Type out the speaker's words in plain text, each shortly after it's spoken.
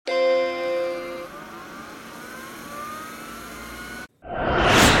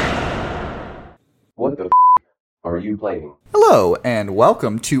you playing? Hello, and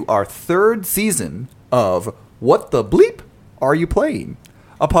welcome to our third season of What the Bleep Are You Playing?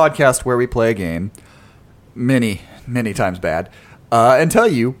 A podcast where we play a game, many times bad, and tell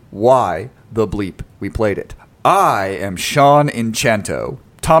you why the bleep we played it. I am Sean Enchanto,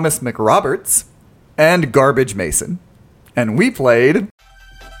 Thomas McRoberts, and Garbage Mason, and we played...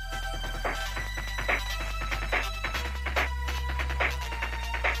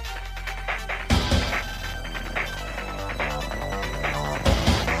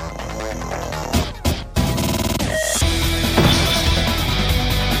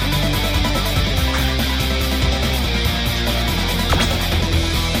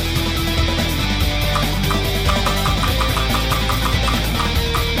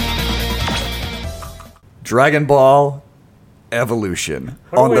 DragonBall Evolution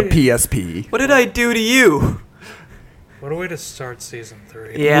on the PSP. What did I do to you? What a way to start season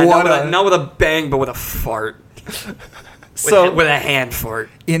 3. Yeah, not with a bang, but with a fart. With a hand fart.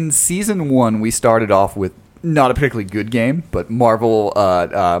 In season 1, we started off with not a particularly good game, but Marvel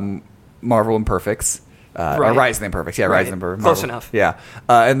Imperfects. Right. Or Rise of the Imperfects. Yeah, Right. Rise of the Imperfects. Close enough. Yeah.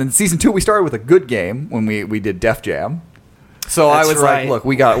 And then season 2, we started with a good game when we did Def Jam. So That's I was right. like, look,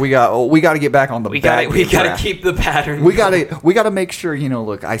 we got to get back on the We got to track. keep the pattern. We got to make sure,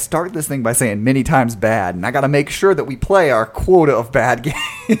 look, I started this thing by saying many times bad, and I got to make sure that we play our quota of bad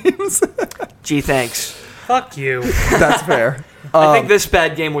games. Gee, thanks. Fuck you. That's fair. I think this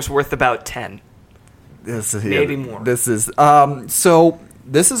bad game was worth about 10. Maybe more. This is so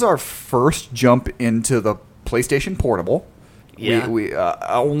this is our first jump into the PlayStation Portable. Yeah. We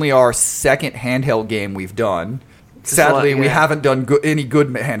only our second handheld game we've done. Sadly, we haven't done any good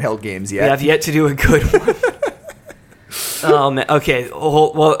handheld games yet. We have yet to do a good one. Okay. Well,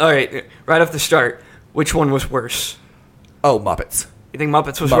 all right. Right off the start, which one was worse? Oh, Muppets. You think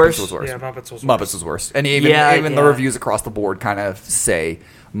Muppets was Muppets worse? was worse. Yeah, Muppets was worse. Muppets was worse. And even the Yeah. reviews across the board kind of say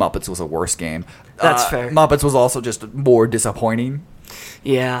Muppets was a worse game. That's fair. Muppets was also just more disappointing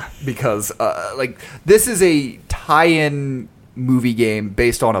Yeah. because this is a tie-in movie game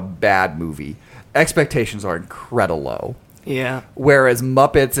based on a bad movie. Expectations are incredibly low. Yeah. Whereas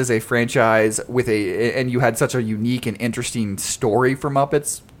Muppets is a franchise and you had such a unique and interesting story for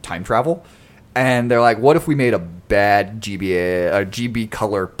Muppets, time travel, and they're like, what if we made a bad GB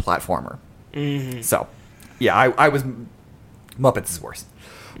color platformer? Mm-hmm. So, yeah, I was Muppets is worse,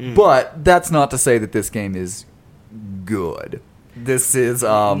 but that's not to say that this game is good. This is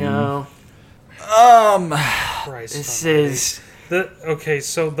No. Christ This almighty. is. Okay,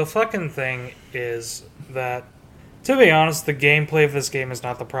 so the fucking thing is that, to be honest, the gameplay of this game is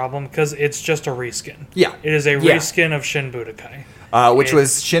not the problem, because it's just a reskin. Yeah. It is a Yeah. reskin of Shin Budokai. which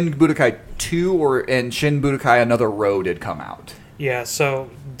was Shin Budokai 2 and Shin Budokai Another Road had come out. Yeah, so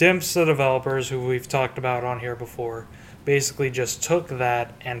Dimps, the developers, who we've talked about on here before, basically just took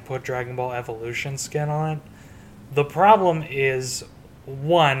that and put Dragon Ball Evolution skin on it. The problem is,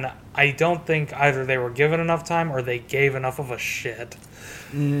 one, I don't think either they were given enough time or they gave enough of a shit.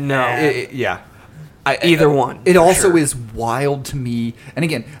 No. Either one. It for also sure. is wild to me. And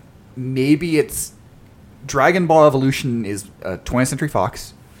again, maybe it's Dragon Ball Evolution is a 20th Century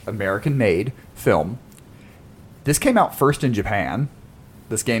Fox American-made film. This came out first in Japan.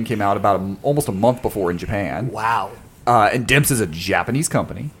 This game came out about almost a month before in Japan. Wow. And Dimps is a Japanese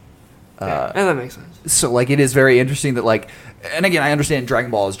company. Yeah, that makes sense. So, it is very interesting that, and again, I understand Dragon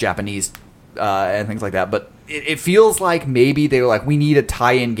Ball is Japanese and things like that, but it feels like maybe they were like, we need a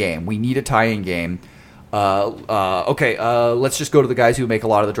tie-in game. Let's just go to the guys who make a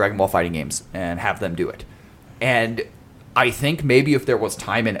lot of the Dragon Ball fighting games and have them do it. And I think maybe if there was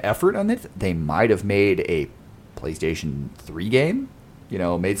time and effort on it, they might have made a PlayStation 3 game.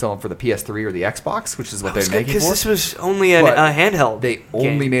 Made something for the PS3 or the Xbox, which is what they're making for. Because this was only a handheld. They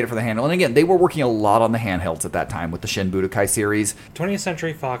only made it for the handheld. And again, they were working a lot on the handhelds at that time with the Shin Budokai series. 20th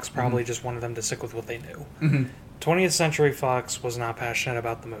Century Fox probably just wanted them to stick with what they knew. 20th Century Fox was not passionate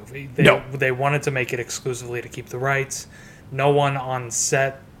about the movie. They wanted to make it exclusively to keep the rights. No one on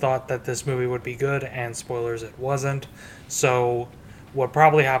set thought that this movie would be good, and spoilers, it wasn't. So what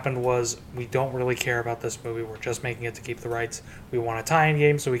probably happened was, we don't really care about this movie. We're just making it to keep the rights. We want a tie-in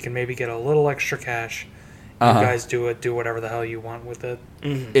game so we can maybe get a little extra cash. You guys do it. Do whatever the hell you want with it.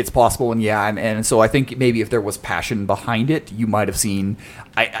 Mm-hmm. It's possible, and so I think maybe if there was passion behind it, you might have seen...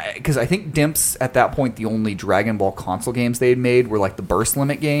 Because I think Dimps, at that point, the only Dragon Ball console games they had made were the Burst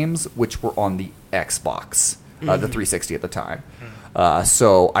Limit games, which were on the Xbox, the 360 at the time.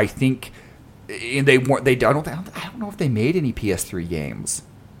 So I think... They weren't. I don't know if they made any PS3 games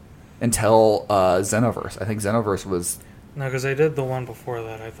until Xenoverse. I think Xenoverse was No, because they did the one before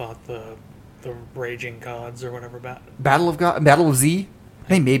that. I thought the the Raging Gods or whatever. Battle of Z?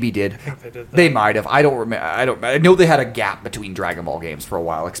 They maybe did. I think they did that. They might have. I don't remember. I know they had a gap between Dragon Ball games for a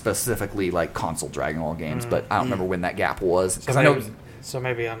while, like specifically like console Dragon Ball games, but I don't remember when that gap was. Because So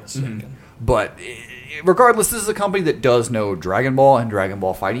maybe I'm mistaken. But regardless, this is a company that does know Dragon Ball and Dragon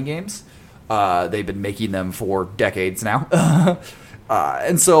Ball fighting games. They've been making them for decades now.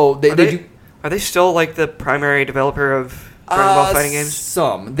 And so they do... Are they still like the primary developer of Dragon Ball fighting games?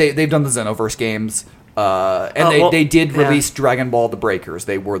 Some. They've done the Xenoverse games. They did release Dragon Ball The Breakers.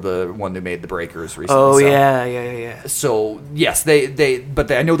 They were the one who made The Breakers recently. Oh, so. Yeah. So, yes,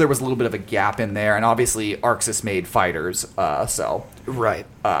 but I know there was a little bit of a gap in there, and obviously Arxis made Fighters, so... Right.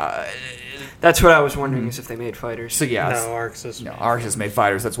 That's what I was wondering, is if they made Fighters. So, yeah. No, Arxis made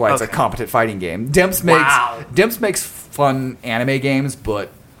Fighters. That's why it's a competent fighting game. Demps makes fun anime games,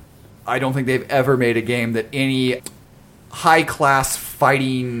 but I don't think they've ever made a game that any high-class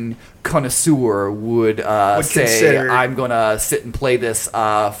fighting connoisseur would say, consider. I'm going to sit and play this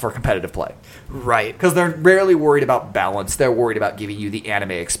for competitive play. Right. Because they're rarely worried about balance. They're worried about giving you the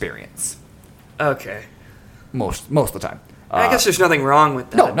anime experience. Okay. Most of the time. I guess there's nothing wrong with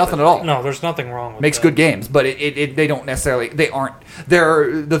that. No, nothing at all. No, there's nothing wrong with that. Makes good games, but they don't necessarily...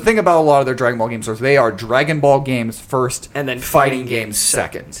 The thing about a lot of their Dragon Ball games is they are Dragon Ball games first, and then fighting games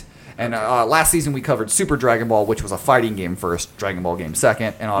second. And last season we covered Super Dragon Ball, which was a fighting game first, Dragon Ball game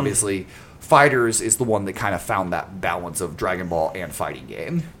second, and obviously Fighters is the one that kind of found that balance of Dragon Ball and fighting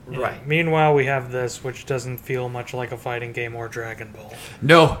game. Yeah. Right. Meanwhile, we have this, which doesn't feel much like a fighting game or Dragon Ball.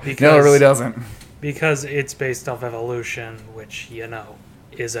 No, it really doesn't. Because it's based off Evolution, which,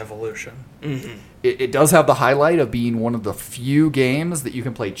 is Evolution. Mm-hmm. It does have the highlight of being one of the few games that you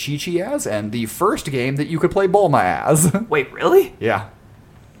can play Chi-Chi as, and the first game that you could play Bulma as. Wait, really? Yeah.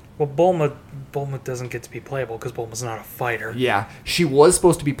 Well, Bulma doesn't get to be playable because Bulma's not a fighter. Yeah, she was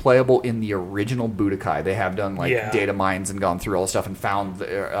supposed to be playable in the original Budokai. They have done data mines and gone through all the stuff and found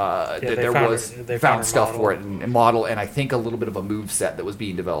they found stuff for it and model, and I think a little bit of a move set that was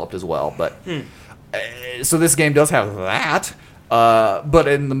being developed as well. But so this game does have that, but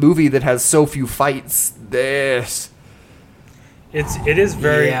in the movie that has so few fights, it's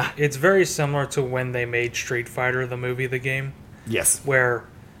very similar to when they made Street Fighter the movie, the game. Yes, where.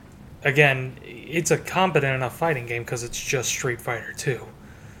 Again, it's a competent enough fighting game because it's just Street Fighter 2.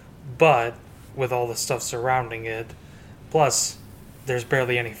 But, with all the stuff surrounding it, plus, there's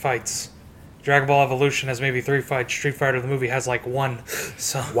barely any fights. Dragon Ball Evolution has maybe 3 fights. Street Fighter the movie has 1.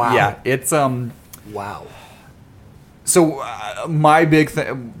 So wow. Yeah, it's, wow. So, my big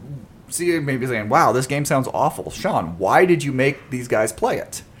thing... See, maybe saying, wow, this game sounds awful. Sean, why did you make these guys play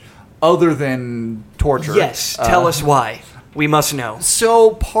it? Other than torture. Yes, tell us why. We must know.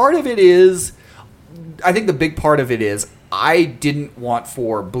 So part of it is, I think the big part of it is, I didn't want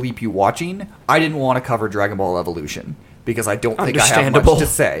for Bleep You watching, I didn't want to cover Dragon Ball Evolution, because I don't think I have much to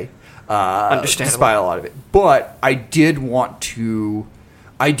say. Despite a lot of it. But I did want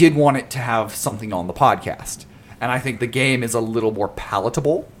it to have something on the podcast. And I think the game is a little more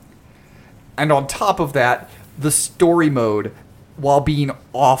palatable. And on top of that, the story mode, while being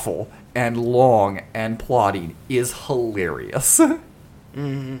awful and long and plotting, is hilarious.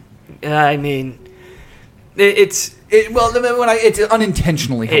 Mm-hmm. I mean, it's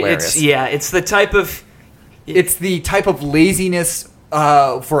unintentionally hilarious. It's the type of... It's the type of laziness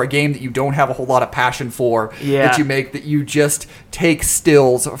for a game that you don't have a whole lot of passion for, that you make, that you just take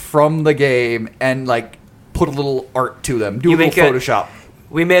stills from the game and put a little art to them, do a little Photoshop.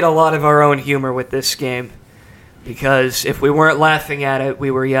 We made a lot of our own humor with this game. Because if we weren't laughing at it, we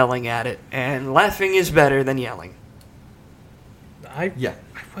were yelling at it. And laughing is better than yelling. I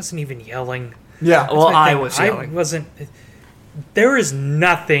wasn't even yelling. Yeah. Well, I was yelling. I wasn't... There is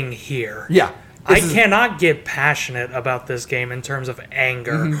nothing here. Yeah. I cannot get passionate about this game in terms of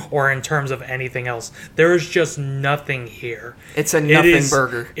anger or in terms of anything else. There is just nothing here. It's a nothing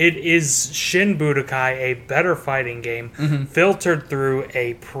burger. It is Shin Budokai, a better fighting game, filtered through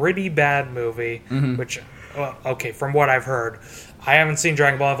a pretty bad movie, which... okay, from what I've heard, I haven't seen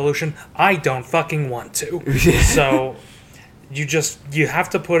Dragon Ball Evolution. I don't fucking want to. So, you have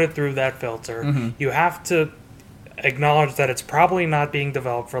to put it through that filter. You have to acknowledge that it's probably not being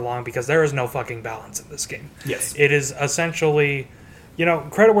developed for long because there is no fucking balance in this game. Yes. It is essentially,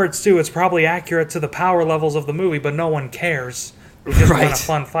 credit where it's due, it's probably accurate to the power levels of the movie, but no one cares. They just want a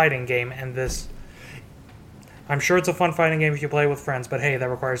fun fighting game, and this... I'm sure it's a fun fighting game if you play with friends, but hey, that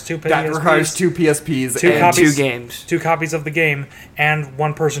requires 2 PSPs. That requires 2 PSPs and 2 games. 2 copies of the game, and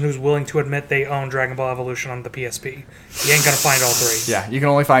 1 person who's willing to admit they own Dragon Ball Evolution on the PSP. You ain't gonna find all 3. Yeah, you can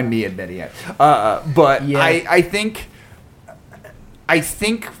only find me admitting it. But yeah. I think I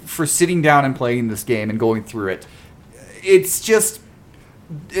think for sitting down and playing this game and going through it, it's just,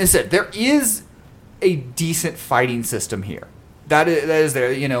 as I said, there is a decent fighting system here. That is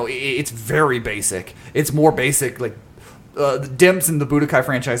there. You know, it's very basic. It's more basic. Like the Dimps and the Budokai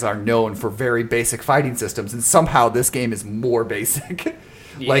franchise are known for very basic fighting systems, and somehow this game is more basic.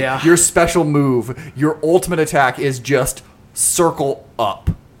 Like your special move, your ultimate attack is just circle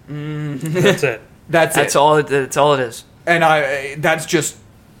up. That's it. That's all it is. And that's just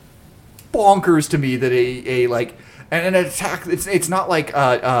bonkers to me that a like an attack. It's not like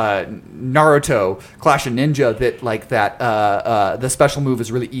Naruto Clash of Ninja that like that the special move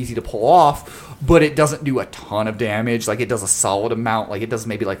is really easy to pull off, but it doesn't do a ton of damage. Like it does a solid amount. Like it does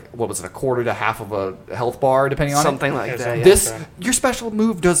maybe like what was it, a quarter to half of a health bar depending on something like that. Yeah. This your special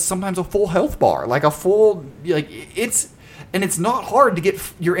move does sometimes a full health bar, like a full like it's. And it's not hard to get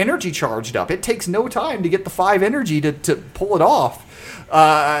your energy charged up. It takes no time to get the 5 energy to pull it off.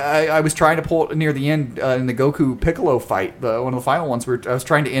 I was trying to pull it near the end in the Goku Piccolo fight, one of the final ones, where I was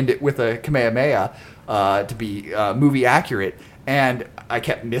trying to end it with a Kamehameha to be movie accurate, and I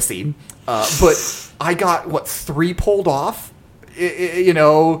kept missing. But I got, 3 pulled off? You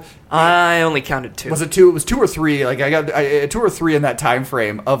know, I only counted 2. Was it 2? It was 2 or 3. Like I got 2 or 3 in that time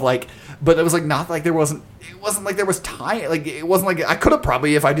frame of like, but it was like not like there wasn't. It wasn't like there was time. Like it wasn't like I could have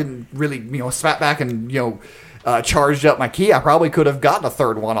probably, if I didn't really spat back and charged up my ki, I probably could have gotten a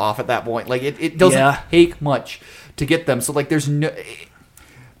third one off at that point. Like it doesn't take much to get them. So like there's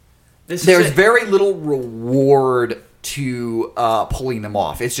very little reward to pulling them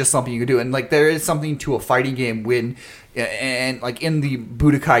off. It's just something you can do, and like there is something to a fighting game when, and like in the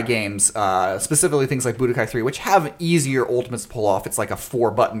Budokai games, specifically things like Budokai 3, which have easier ultimates to pull off. It's like a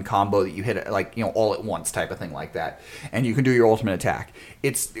 4-button combo that you hit like all at once type of thing like that, and you can do your ultimate attack.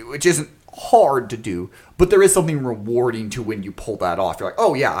 Which isn't hard to do, but there is something rewarding to when you pull that off. You're like,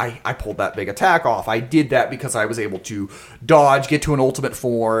 oh yeah, I pulled that big attack off. I did that because I was able to dodge, get to an ultimate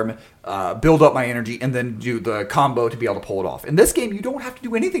form, build up my energy, and then do the combo to be able to pull it off. In this game, you don't have to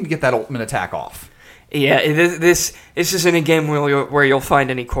do anything to get that ultimate attack off. Yeah, this isn't a game where you'll find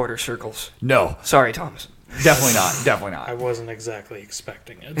any quarter circles. No. Sorry, Thomas. Definitely not. Definitely not. I wasn't exactly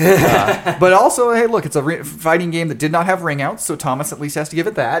expecting it. But also, hey, look, it's a fighting game that did not have ring outs, so Thomas at least has to give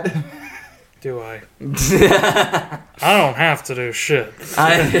it that. Do I? I don't have to do shit.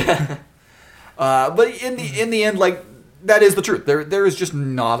 But in the end, like, that is the truth. There is just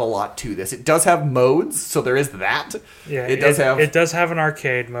not a lot to this. It does have modes, so there is that. Yeah, it does have an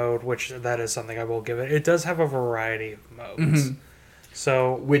arcade mode, which that is something I will give it. It does have a variety of modes. Mm-hmm.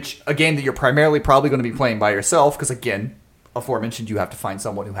 So, which a game that you're primarily probably going to be playing by yourself, because again, aforementioned, you have to find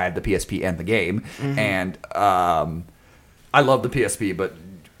someone who had the PSP and the game. Mm-hmm. And I love the PSP, but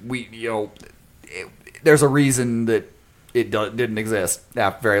there's a reason that it didn't exist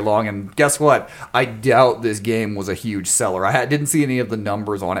after very long. And guess what? I doubt this game was a huge seller. I didn't see any of the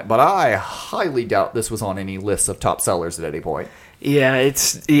numbers on it, but I highly doubt this was on any lists of top sellers at any point. Yeah,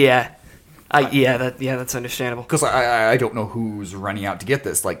 that's understandable. Because I don't know who's running out to get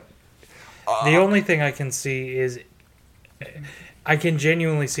this. Like, the only thing I can see is, I can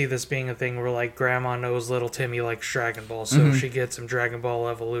genuinely see this being a thing where, like, Grandma knows little Timmy likes Dragon Ball, so she gets him Dragon Ball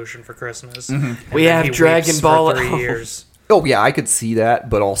Evolution for Christmas. Mm-hmm. We have Dragon Ball for 3 years. Oh yeah, I could see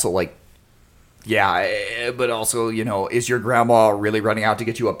that, but also like, is your grandma really running out to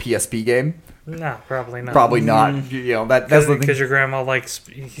get you a PSP game? No, probably not. Probably not. That's because your grandma likes.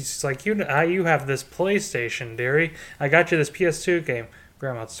 He's like, you have this PlayStation, dearie. I got you this PS2 game.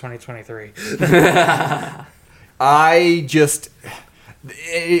 Grandma, it's 2023.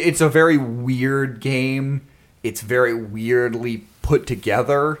 It's a very weird game. It's very weirdly put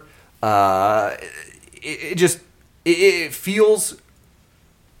together. It feels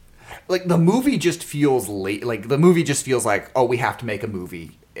like the movie just feels late. Like the movie just feels like, oh, we have to make a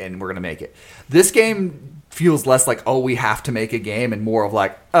movie and we're gonna make it. This game feels less like, oh, we have to make a game, and more of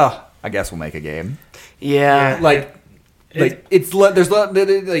like, oh, I guess we'll make a game. Yeah, there's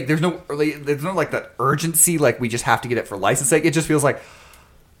no like that urgency. Like we just have to get it for license sake. It just feels like,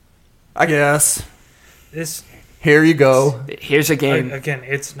 I guess here you go. Here's a game. Again,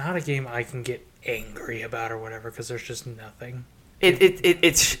 it's not a game I can get angry about or whatever, because there's just nothing. It's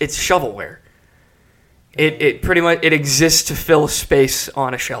shovelware. It pretty much exists to fill space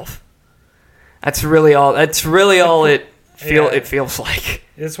on a shelf. That's really all it feels like.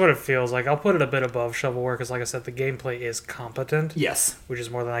 It's what it feels like. I'll put it a bit above shovelware because, like I said, the gameplay is competent. Yes, which is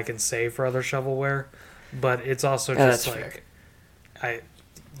more than I can say for other shovelware. But it's also just like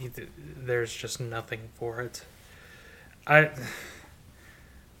there's just nothing for it.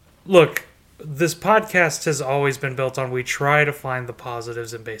 Look, this podcast has always been built on we try to find the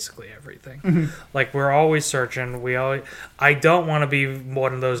positives in basically everything. Like, we're always searching. I don't want to be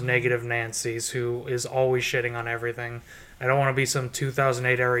one of those negative Nancys who is always shitting on everything. I don't want to be some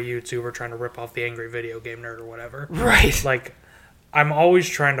 2008 era YouTuber trying to rip off the angry video game nerd or whatever. Right. Like, I'm always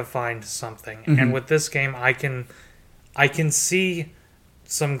trying to find something. And with this game, I can see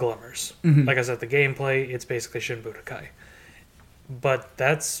some glimmers. Like I said, the gameplay, it's basically Shin Budokai. But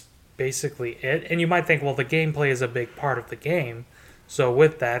that's basically it. And you might think, well, the gameplay is a big part of the game, so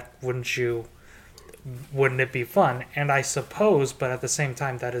with that, wouldn't it be fun? And I suppose, but at the same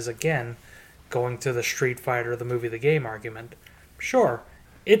time, that is again going to the Street Fighter, the movie, the game argument. Sure,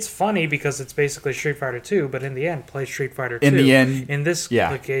 it's funny because it's basically Street Fighter 2, but in the end, play Street Fighter 2. In the end, in this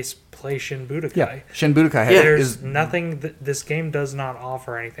case, play Shin Budokai. Yeah, Shin Budokai. There's nothing this game does not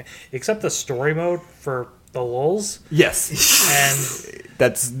offer anything except the story mode for the lulz. Yes. And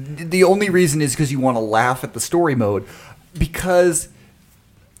that's the only reason is because you want to laugh at the story mode. Because,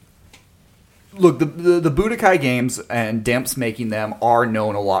 look, the Budokai games and Demps making them are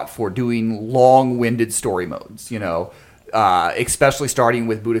known a lot for doing long-winded story modes, you know. Especially starting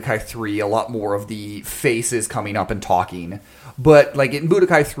with Budokai 3, a lot more of the faces coming up and talking. But like in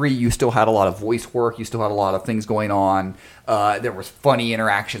Budokai 3, you still had a lot of voice work. You still had a lot of things going on. There was funny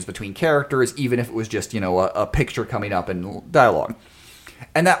interactions between characters, even if it was just, you know, a picture coming up and dialogue.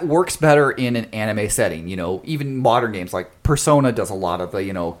 And that works better in an anime setting. You know, even modern games like Persona does a lot of the,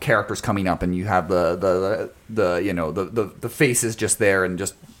 you know, characters coming up and you have the faces just there and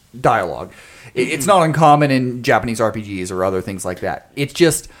just dialogue. It's not uncommon in Japanese RPGs or other things like that. It's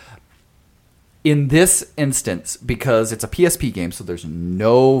just, in this instance, because it's a PSP game, so there's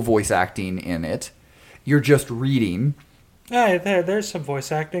no voice acting in it, you're just reading. There's some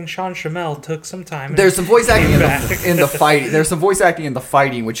voice acting. Sean Shamel took some time. There's some voice acting in the fight. There's some voice acting in the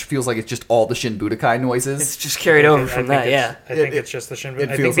fighting, which feels like it's just all the Shin Budokai noises. It's just carried over from that, yeah. I think it's just the Shin Budokai.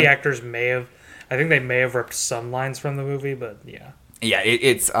 I think the actors may have ripped some lines from the movie, but yeah. Yeah,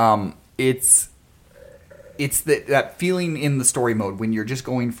 it's that feeling in the story mode when you're just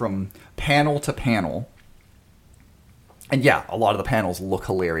going from panel to panel. And yeah, a lot of the panels look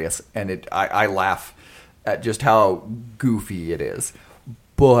hilarious, and I laugh at just how goofy it is.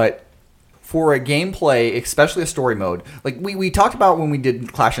 But for a gameplay, especially a story mode, like we talked about when we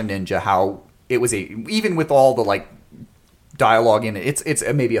did Clash of Ninja, how it was even with all the like dialogue in it, it's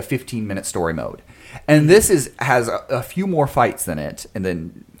maybe a 15-minute story mode. And this has a few more fights than it, and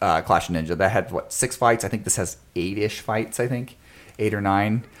then Clash of Ninja that had 6 fights. I think this has 8-ish fights. I think 8 or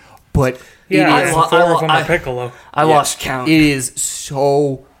 9. But yeah, 4 of them are Piccolo. I lost count. It is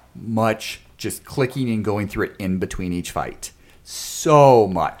so much just clicking and going through it in between each fight. So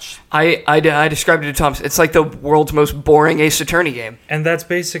much. I described it to Thomas. It's like the world's most boring Ace Attorney game. And that's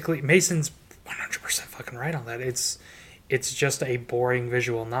basically Mason's 100% fucking right on that. It's just a boring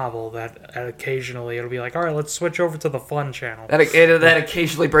visual novel that occasionally it'll be like, all right, let's switch over to the fun channel. That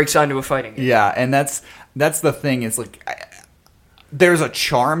occasionally breaks onto a fighting game. Yeah, and that's the thing. It's like there's a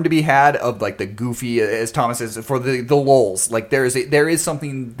charm to be had of like the goofy, as Thomas says, for the lulz. Like there is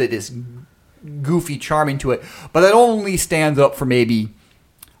something that is goofy, charming to it, but that only stands up for maybe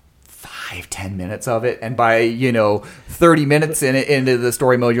 5-10 minutes of it. And by 30 minutes into the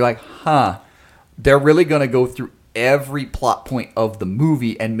story mode, you're like, they're really gonna go through every plot point of the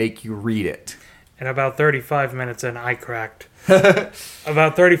movie and make you read it. And about 35 minutes in, I cracked.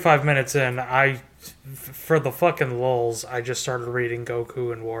 About 35 minutes in, for the fucking lulz, I just started reading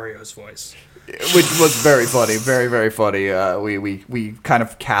Goku and Wario's voice. Which was very funny, very, very funny. We kind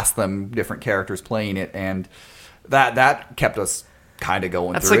of cast them, different characters playing it, and that kept us kind of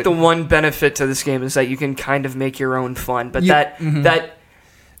going through it. That's like the one benefit to this game is that you can kind of make your own fun, but your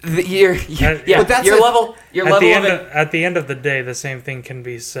level of it. At the end of the day, the same thing can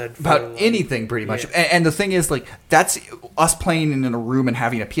be said for about anything, pretty much. Yeah. And the thing is, like, that's us playing in a room and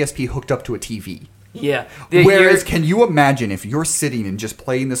having a PSP hooked up to a TV. Yeah. Whereas, can you imagine if you're sitting and just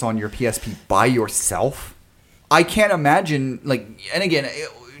playing this on your PSP by yourself? I can't imagine, like, and again,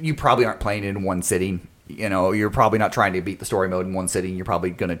 you probably aren't playing it in one sitting. You're probably not trying to beat the story mode in one sitting. You're probably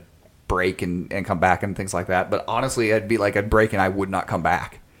going to break and come back and things like that. But honestly, I'd be like, I'd break and I would not come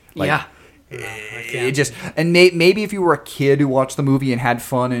back. Like, yeah. It just, and maybe if you were a kid who watched the movie and had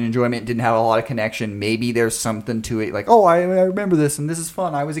fun and enjoyment, didn't have a lot of connection, maybe there's something to it. Like, oh, I remember this and this is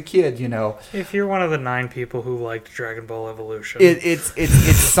fun. I was a kid, If you're one of the 9 people who liked Dragon Ball Evolution, it's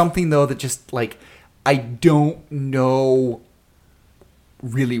something though that just like I don't know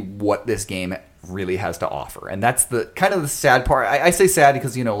really what this game really has to offer, and that's the kind of the sad part. I say sad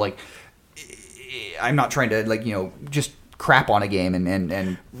because like I'm not trying to just crap on a game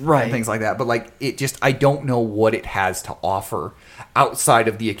and things like that. But like it just, I don't know what it has to offer outside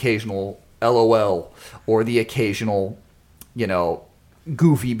of the occasional LOL or the occasional,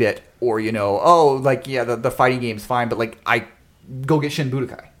 goofy bit or the fighting game's fine, but like I go get Shin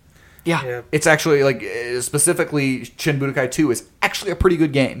Budokai. Yeah. It's actually like specifically Shin Budokai 2 is actually a pretty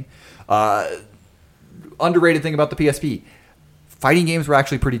good game. Underrated thing about the PSP, fighting games were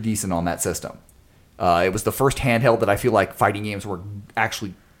actually pretty decent on that system. It was the first handheld that I feel like fighting games were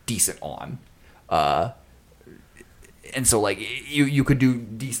actually decent on. And so like you could do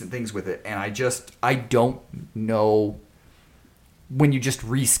decent things with it, and I don't know, when you just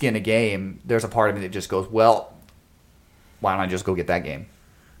reskin a game, there's a part of me that just goes, well, why don't I just go get that game?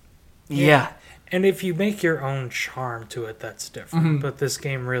 Yeah. And if you make your own charm to it, that's different. Mm-hmm. But this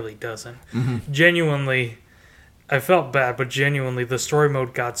game really doesn't. Genuinely, I felt bad, but genuinely, the story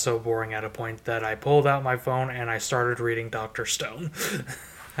mode got so boring at a point that I pulled out my phone and I started reading Dr. Stone.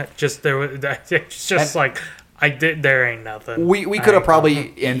 There ain't nothing. We could have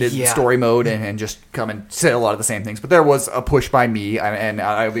probably ended story mode and just come and say a lot of the same things, but there was a push by me and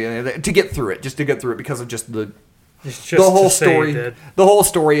to get through it, because of just the whole story. The whole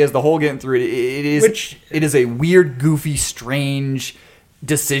story is the whole getting through it. It is a weird, goofy, strange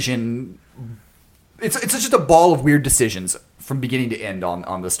decision. It's just a ball of weird decisions from beginning to end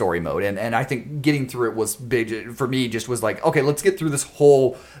on the story mode, and I think getting through it was big for me. Just was like, okay, let's get through this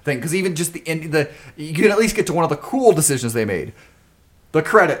whole thing, because even just the end, you can at least get to one of the cool decisions they made, the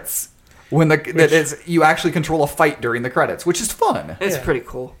credits, when you actually control a fight during the credits, which is fun. It's pretty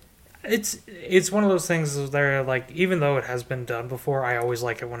cool. It's one of those things that like, even though it has been done before, I always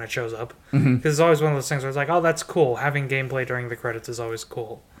like it when it shows up, because it's always one of those things where it's like, oh, that's cool. Having gameplay during the credits is always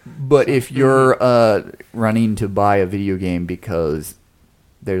cool. But if you're running to buy a video game because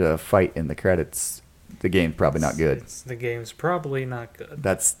there's a fight in the credits, the game's probably not good. The game's probably not good.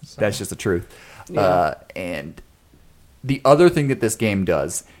 That's just the truth. Yeah. And the other thing that this game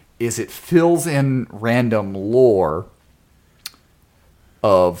does is it fills in random lore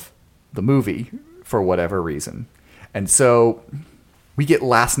of the movie for whatever reason. And so we get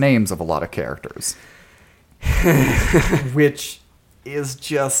last names of a lot of characters, which is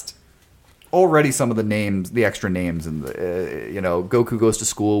just already some of the names, the extra names. And Goku goes to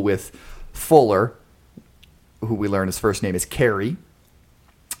school with Fuller, who we learn his first name is Carrie.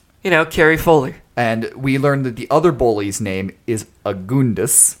 Carrie Fuller. And we learn that the other bully's name is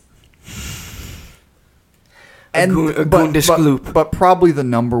Agundis. But probably the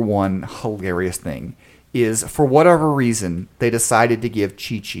number one hilarious thing is, for whatever reason, they decided to give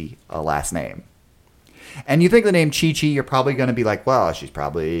Chi-Chi a last name. And you think the name Chi-Chi, you're probably going to be like, well, she's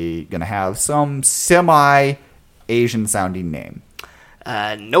probably going to have some semi-Asian sounding name.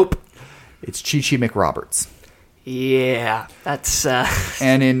 Nope. It's Chi-Chi McRoberts. Yeah, that's...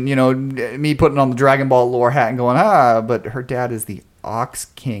 And in, me putting on the Dragon Ball lore hat and going, but her dad is the Ox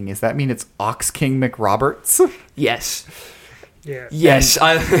King. Does that mean it's Ox King McRoberts? Yes. Yeah. Yes.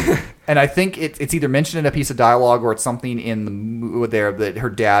 And I think it's either mentioned in a piece of dialogue or it's something in the movie there that her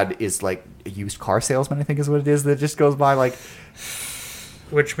dad is like a used car salesman, I think is what it is, that just goes by like...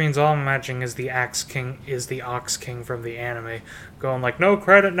 Which means all I'm imagining is the Ox King from the anime, going like, no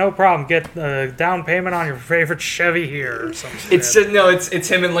credit, no problem, get a down payment on your favorite Chevy here or something. It's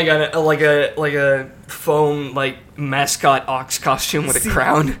him in like a foam like mascot ox costume with a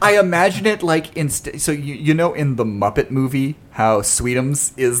crown. I imagine it like in the Muppet movie how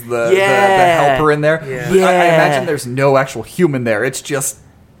Sweetums is the helper in there. Yeah. I imagine there's no actual human there. It's just.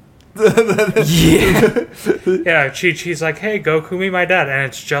 Yeah. Yeah, Chi-Chi's like, hey, Goku, meet my dad, and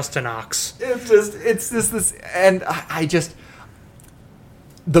it's just an ox. It's this, and I just,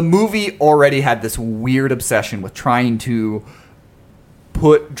 the movie already had this weird obsession with trying to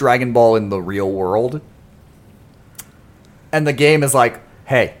put Dragon Ball in the real world, and the game is like,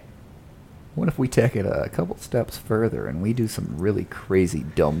 hey, what if we take it a couple steps further and we do some really crazy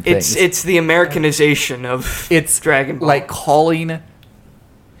dumb things? It's the Americanization of Dragon Ball. Like calling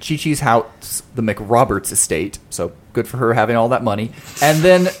Chi-Chi's house the McRoberts estate, so good for her having all that money. And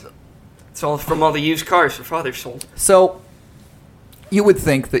then it's all from all the used cars her father sold. So you would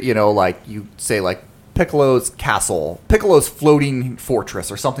think that, like you say like Piccolo's castle, Piccolo's floating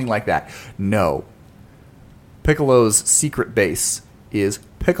fortress or something like that. No. Piccolo's secret base is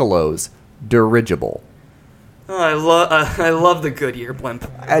Piccolo's dirigible. Oh, I love the Goodyear blimp.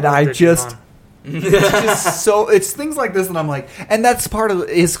 And I just... It's just so, it's things like this that I'm like, and that's part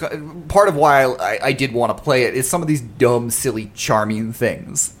of why I did want to play it, is some of these dumb, silly, charming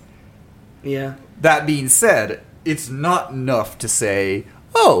things. Yeah. That being said, it's not enough to say,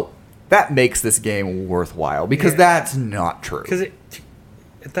 oh, that makes this game worthwhile, because that's not true. Because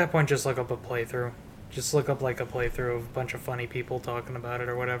at that point, just look up a playthrough. Just look up like a playthrough of a bunch of funny people talking about it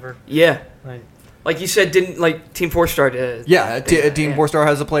or whatever. Yeah. Like you said, didn't like Team 4-Star did. Yeah, Team 4-Star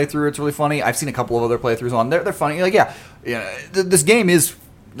has a playthrough. It's really funny. I've seen a couple of other playthroughs on. They're funny. Like, this game is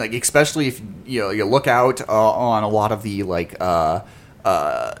like, especially if you look out on a lot of the like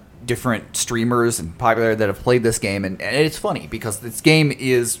different streamers and popular that have played this game, and it's funny because this game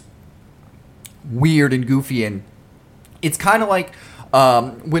is weird and goofy, and it's kind of like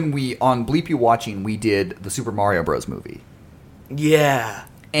when we on Bleep You Watching we did the Super Mario Bros. Movie. Yeah,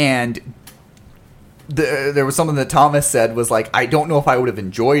 and there was something that Thomas said was like, I don't know if I would have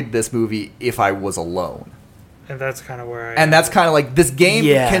enjoyed this movie if I was alone. And that's kind of where that's kind of like, this game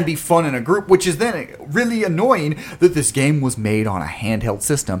can be fun in a group, which is then really annoying that this game was made on a handheld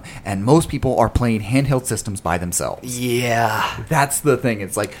system, and most people are playing handheld systems by themselves. Yeah. That's the thing.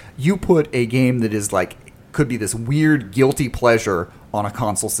 It's like, you put a game that is like, could be this weird, guilty pleasure on a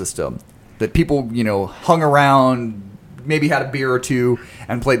console system that people, hung around, maybe had a beer or two,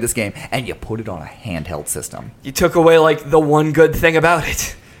 and played this game, and you put it on a handheld system. You took away, like, the one good thing about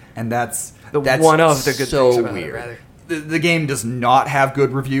it. And that's one of the good things about weird. it, rather. The game does not have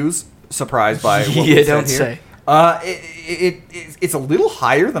good reviews. Surprised by what you we don't said say. It's a little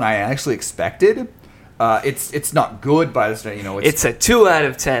higher than I actually expected. It's not good, but it's a 2 out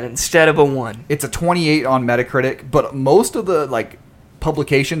of 10 instead of a 1. It's a 28 on Metacritic, but most of the like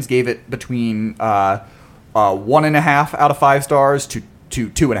publications gave it between 1.5 out of 5 stars to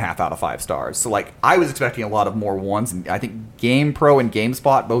 2.5 out of 5 stars. So like, I was expecting a lot of more ones, and I think GamePro and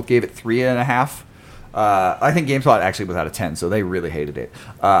GameSpot both gave it 3.5. I think GameSpot actually was out of 10, so they really hated it.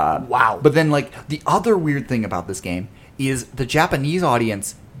 Wow. But then like, the other weird thing about this game is the Japanese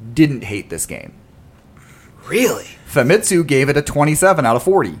audience didn't hate this game. Really? Famitsu gave it a 27 out of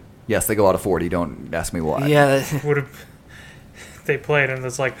 40. Yes, they go out of 40. Don't ask me why. Yeah. They played, and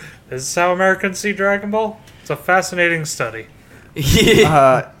it's like, this is how Americans see Dragon Ball? It's a fascinating study.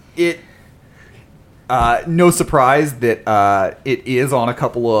 No surprise that it is on a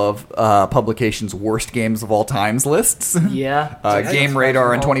couple of publications' worst games of all times lists. Yeah. Game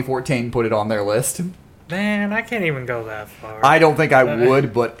Radar in 2014 put it on their list. Man, I can't even go that far. I don't think I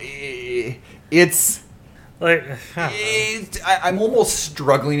would, but it's like, I'm almost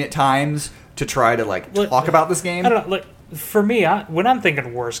struggling at times to try to like talk about this game. I don't know. Like, for me, when I'm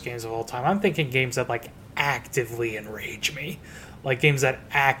thinking worst games of all time, I'm thinking games that like actively enrage me, like games that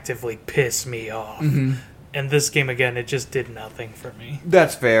actively piss me off. Mm-hmm. And this game, again, it just did nothing for me.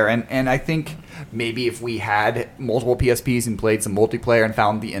 That's fair, and I think maybe if we had multiple PSPs and played some multiplayer and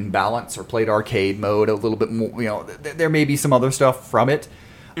found the imbalance, or played arcade mode a little bit more, there may be some other stuff from it,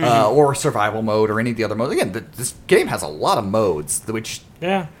 or survival mode, or any of the other modes. Again, this game has a lot of modes, which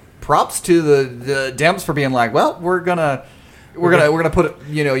props to the devs for being like, well, we're gonna put it,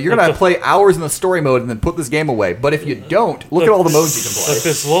 you're gonna play hours in the story mode and then put this game away. But if you don't, look at all the modes you can play. Look,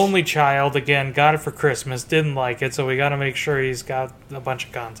 this lonely child, again, got it for Christmas, didn't like it, so we gotta make sure he's got a bunch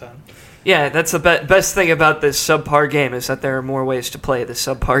of content. Yeah, that's the best thing about this subpar game, is that there are more ways to play this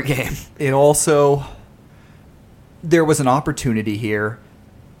subpar game. It also, there was an opportunity here.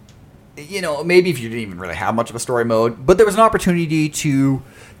 Maybe if you didn't even really have much of a story mode, but there was an opportunity to.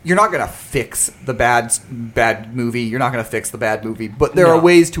 You're not going to fix the bad movie. You're not going to fix the bad movie, but there are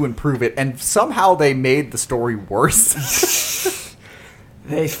ways to improve it, and somehow they made the story worse.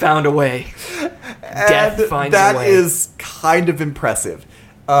 They found a way. Death finds a way. That is kind of impressive.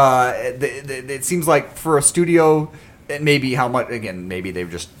 It seems like for a studio, maybe maybe they were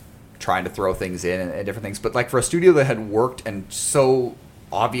just trying to throw things in and different things, but like for a studio that had worked and so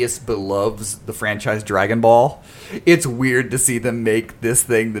loves the franchise Dragon Ball, it's weird to see them make this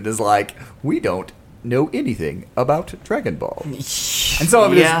thing that is like, we don't know anything about Dragon Ball. And some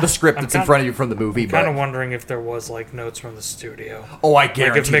of it is the script that's in front of you from the movie. I'm kind of wondering if there was like notes from the studio. Oh, I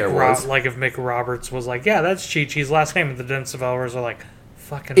guarantee there was. Like if Mick Roberts was like, yeah, that's Chi-Chi's last name, and the Dense developers are like,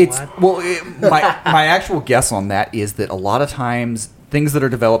 fucking what? Well, my actual guess on that is that a lot of times things that are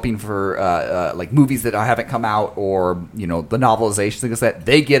developing for like movies that haven't come out, or the novelization, things like that,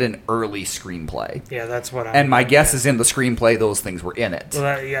 they get an early screenplay. Yeah, that's what I'm. And my guess is in the screenplay, those things were in it.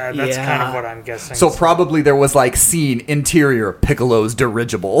 Well, that's kind of what I'm guessing. So probably there was like scene interior Piccolo's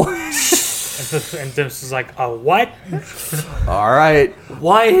dirigible. And this is like, a what? All right.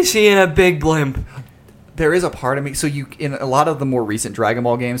 Why is he in a big blimp? There is a part of me, so in a lot of the more recent Dragon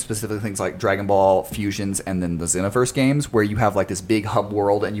Ball games, specifically things like Dragon Ball Fusions and then the Xenoverse games, where you have like this big hub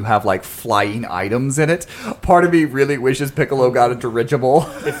world and you have like flying items in it, part of me really wishes Piccolo got a dirigible.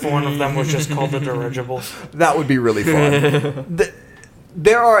 If one of them was just called the dirigible. That would be really fun.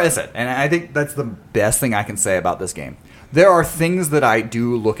 there are, as I said, and I think that's the best thing I can say about this game. There are things that I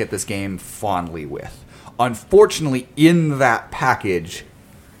do look at this game fondly with. Unfortunately, in that package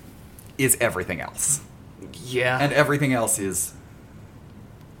is everything else. Yeah. And everything else is...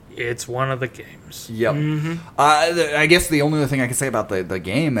 It's one of the games. Yep. Mm-hmm. I guess the only other thing I can say about the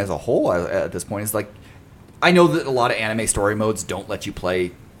game as a whole at this point is, like, I know that a lot of anime story modes don't let you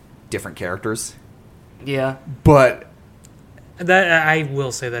play different characters. Yeah. But... That I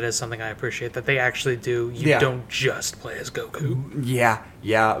will say that is something I appreciate, that they actually do. You don't just play as Goku.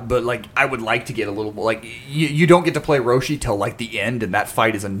 Yeah, but like I would like to get a little like you don't get to play Roshi till like the end, and that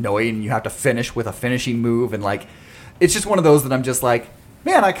fight is annoying. You have to finish with a finishing move, and like it's just one of those that I'm just like,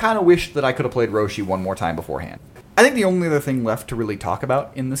 man, I kind of wish that I could have played Roshi one more time beforehand. I think the only other thing left to really talk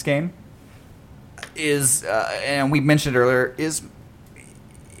about in this game is, and we mentioned it earlier, is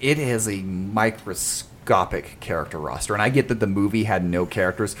it is a microscopic character roster, and I get that the movie had no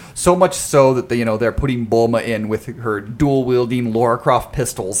characters, so much so that they're putting Bulma in with her dual wielding Lara Croft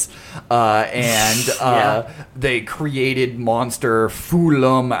pistols, and they created monster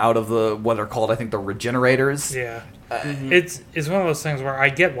Fulum out of the what are called, I think, the Regenerators. Yeah, it's one of those things where I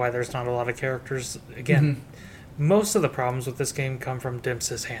get why there's not a lot of characters. Again, most of the problems with this game come from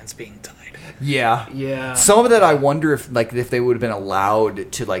Dimps' hands being tied. Yeah. Some of that I wonder if they would have been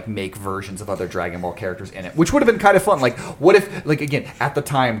allowed to like make versions of other Dragon Ball characters in it, which would have been kind of fun. Like, what if, like, again, at the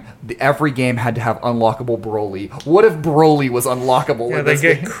time, every game had to have unlockable Broly. What if Broly was unlockable? Yeah, they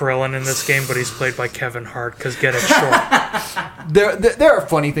get Krillin in this game, but he's played by Kevin Hart because get it short. There are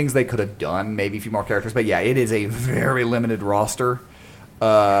funny things they could have done, maybe a few more characters, but yeah, it is a very limited roster.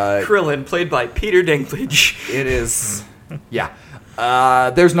 Krillin, played by Peter Dinklage. It is, yeah.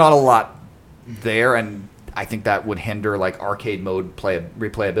 There's not a lot there, and I think that would hinder like arcade mode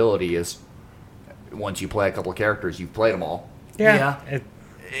replayability. Is once you play a couple of characters, you've played them all. Yeah.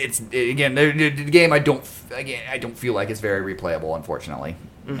 The game I don't feel like it's very replayable, unfortunately.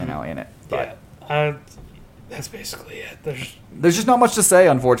 In it. But that's basically it. There's just not much to say,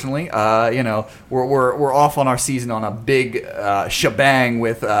 unfortunately. We're off on our season on a big shebang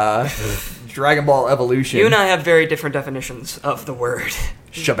with Dragon Ball Evolution. You and I have very different definitions of the word.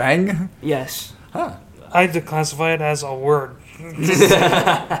 Shebang? Yes. Huh. I'd classify it as a word.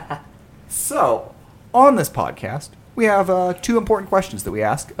 So, on this podcast, we have 2 important questions that we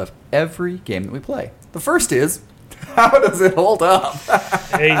ask of every game that we play. The first is, how does it hold up?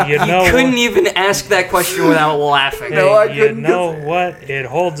 Hey, you couldn't even ask that question without laughing. No, I couldn't. You know what? It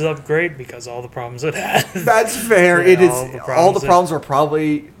holds up great because all the problems it has. That's fair. It is. All the problems were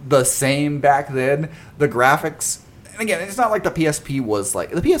probably the same back then. The graphics, and again, it's not like the PSP was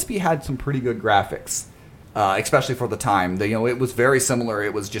like the PSP had some pretty good graphics, especially for the time. It was very similar.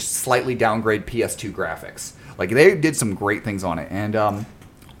 It was just slightly downgrade PS2 graphics. Like they did some great things on it, and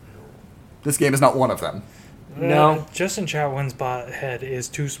this game is not one of them. No. Justin Chatwin's head is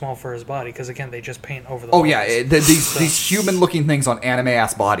too small for his body because, again, they just paint over the Oh, yeah. These human-looking things on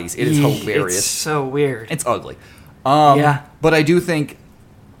anime-ass bodies. It is hilarious. It's so weird. It's ugly. Yeah. But I do think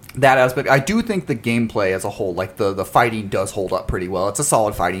that aspect... I do think the gameplay as a whole, like the fighting does hold up pretty well. It's a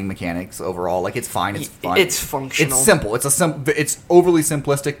solid fighting mechanics overall. Like, it's fine. It's fun. It's functional. It's simple. It's overly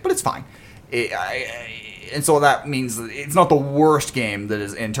simplistic, but it's fine. And so that means it's not the worst game that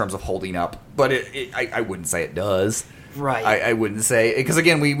is in terms of holding up, but I wouldn't say it does. Right. I wouldn't say, because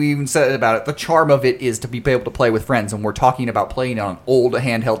again, we even said about it, the charm of it is to be able to play with friends, and we're talking about playing on an old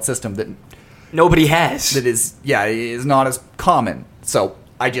handheld system that nobody has. That is not as common. So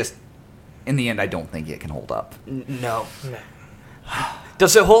in the end, I don't think it can hold up. No.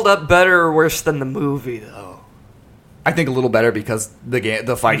 Does it hold up better or worse than the movie, though? I think a little better because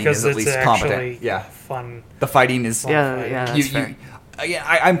the fighting is at least competent. Yeah, fun. The fighting is that's fair.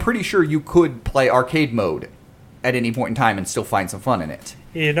 I'm pretty sure you could play arcade mode at any point in time and still find some fun in it.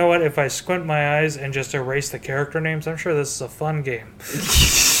 You know what? If I squint my eyes and just erase the character names, I'm sure this is a fun game.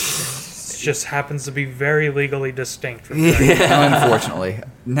 It just happens to be very legally distinct. From Unfortunately,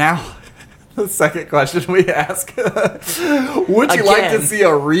 now. The second question we ask, would you like to see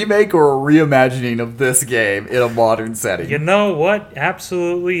a remake or a reimagining of this game in a modern setting? You know what?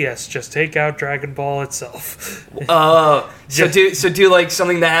 Absolutely, yes. Just take out Dragon Ball itself. So do like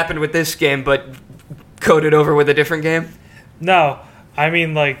something that happened with this game, but code it over with a different game? No. I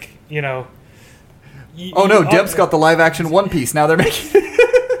mean, like, oh no, Deb's got the live-action One Piece. Now they're making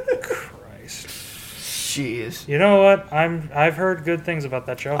Jeez. You know what? I've heard good things about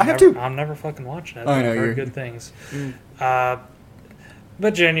that show. I have too. I'm never fucking watching it. I know, I've heard good things. But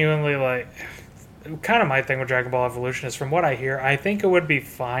genuinely, like, kind of my thing with Dragon Ball Evolution is, from what I hear, I think it would be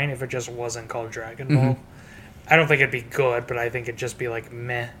fine if it just wasn't called Dragon Ball. I don't think it'd be good, but I think it'd just be like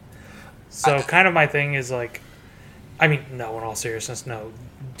meh. So kind of my thing is like, I mean, no, in all seriousness, no.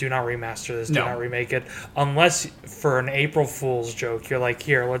 Do not remaster this. Do not remake it. Unless for an April Fool's joke, you're like,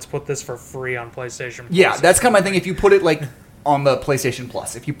 here, let's put this for free on PlayStation Plus. Yeah, that's kind of my thing. If you put it like on the PlayStation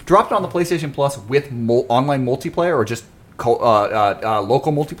Plus, if you dropped it on the PlayStation Plus with online multiplayer or just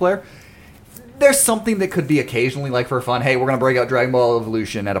local multiplayer, there's something that could be occasionally like for fun. Hey, we're gonna break out Dragon Ball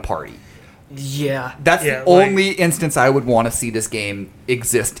Evolution at a party. Yeah, that's the only instance I would want to see this game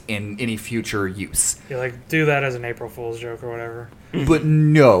exist in any future use. Yeah, like do that as an April Fool's joke or whatever. But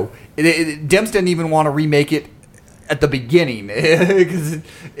no, Demps didn't even want to remake it at the beginning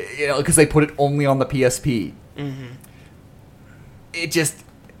because they put it only on the PSP. Mm-hmm. It just,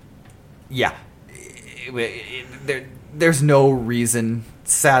 there's no reason.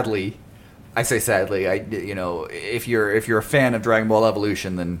 Sadly, I say sadly. If you're a fan of Dragon Ball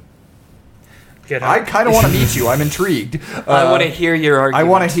Evolution, then. I kind of want to meet you. I'm intrigued. I want to hear your argument. I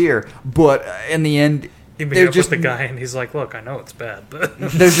want to hear, but in the end, you meet up with the guy, and he's like, "Look, I know it's bad, but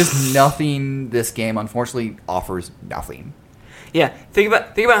there's just nothing. This game, unfortunately, offers nothing." Yeah, think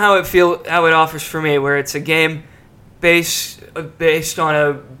about how it offers for me, where it's a game based on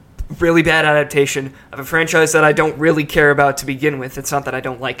a really bad adaptation of a franchise that I don't really care about to begin with. It's not that I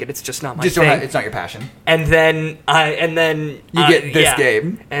don't like it; it's just not my thing. It's not your passion. And then you get this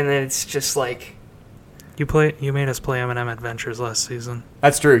game, and then it's just like. You made us play M&M Adventures last season.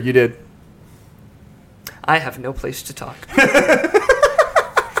 That's true. You did. I have no place to talk.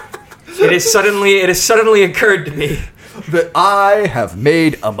 It has suddenly occurred to me that I have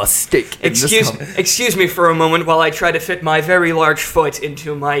made a mistake. Excuse me for a moment while I try to fit my very large foot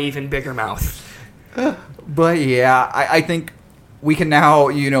into my even bigger mouth. But yeah, I think we can now,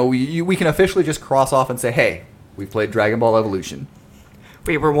 we can officially just cross off and say, hey, we've played Dragon Ball Evolution.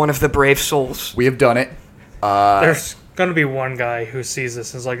 We were one of the brave souls. We have done it. There's going to be one guy who sees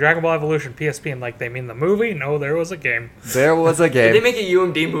this and is like, Dragon Ball Evolution, PSP, and like, they mean the movie? No, there was a game. There was a game. Did they make a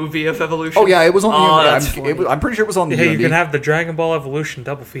UMD movie of Evolution? Oh, yeah, it was on the UMD. I'm pretty sure it was on the UMD. Yeah, you can have the Dragon Ball Evolution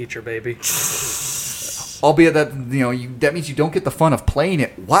double feature, baby. Albeit that, that means you don't get the fun of playing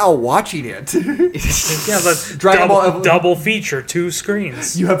it while watching it. Yeah, but Dragon Ball double feature, 2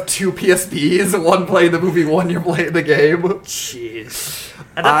 screens. You have 2 PSPs, one playing the movie, one you're playing the game. Jeez.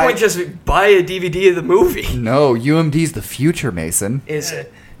 At that point, just buy a DVD of the movie. No, UMD's the future, Mason. Is it?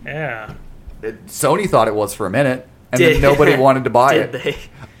 Yeah. Sony thought it was for a minute, and then nobody wanted to buy it.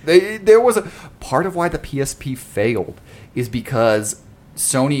 Did there was a part of why the PSP failed is because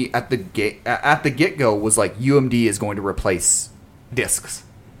Sony at the get-go was like, UMD is going to replace discs.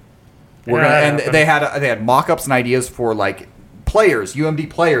 They had mock-ups and ideas for like UMD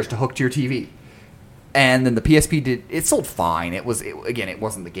players to hook to your TV. And then the PSP it sold fine. It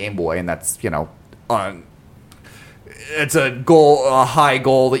wasn't the Game Boy, and that's, it's a high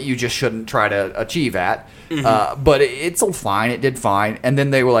goal that you just shouldn't try to achieve at. Mm-hmm. But it sold fine. It did fine. And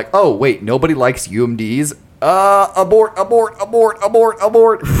then they were like, oh, wait, nobody likes UMDs. Abort.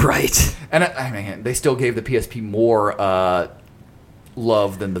 Right. And they still gave the PSP more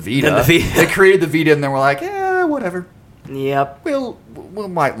love than the Vita. They created the Vita, and they were like, whatever. Yep. We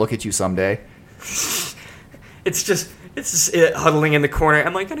might look at you someday. It's just it huddling in the corner.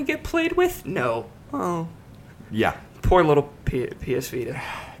 Am I going to get played with? No. Oh. Yeah. Poor little PS Vita.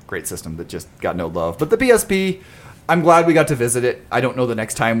 Great system that just got no love. But the PSP, I'm glad we got to visit it. I don't know the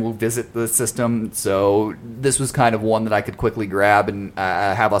next time we'll visit the system, so this was kind of one that I could quickly grab and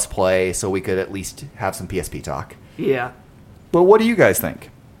have us play so we could at least have some PSP talk. Yeah. But what do you guys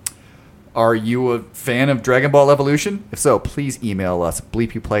think? Are you a fan of Dragon Ball Evolution? If so, please email us,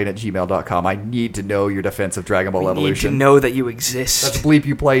 bleepyouplayed@gmail.com. I need to know your defense of Dragon Ball Evolution. We need to know that you exist. That's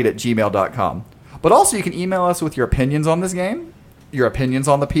bleepyouplayed@gmail.com. But also, you can email us with your opinions on this game, your opinions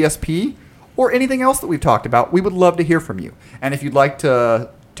on the PSP, or anything else that we've talked about. We would love to hear from you. And if you'd like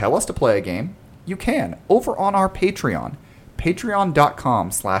to tell us to play a game, you can, over on our Patreon,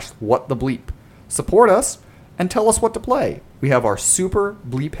 patreon.com/whatthebleep. Support us and tell us what to play. We have our Super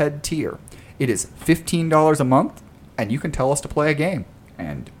Bleephead tier. It is $15 a month, and you can tell us to play a game,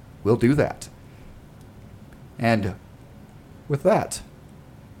 and we'll do that. And with that,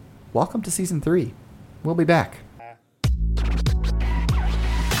 welcome to Season 3. We'll be back.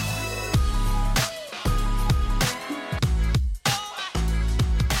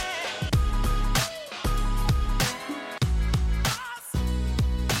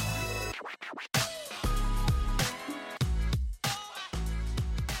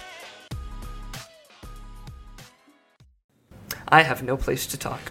 I have no place to talk.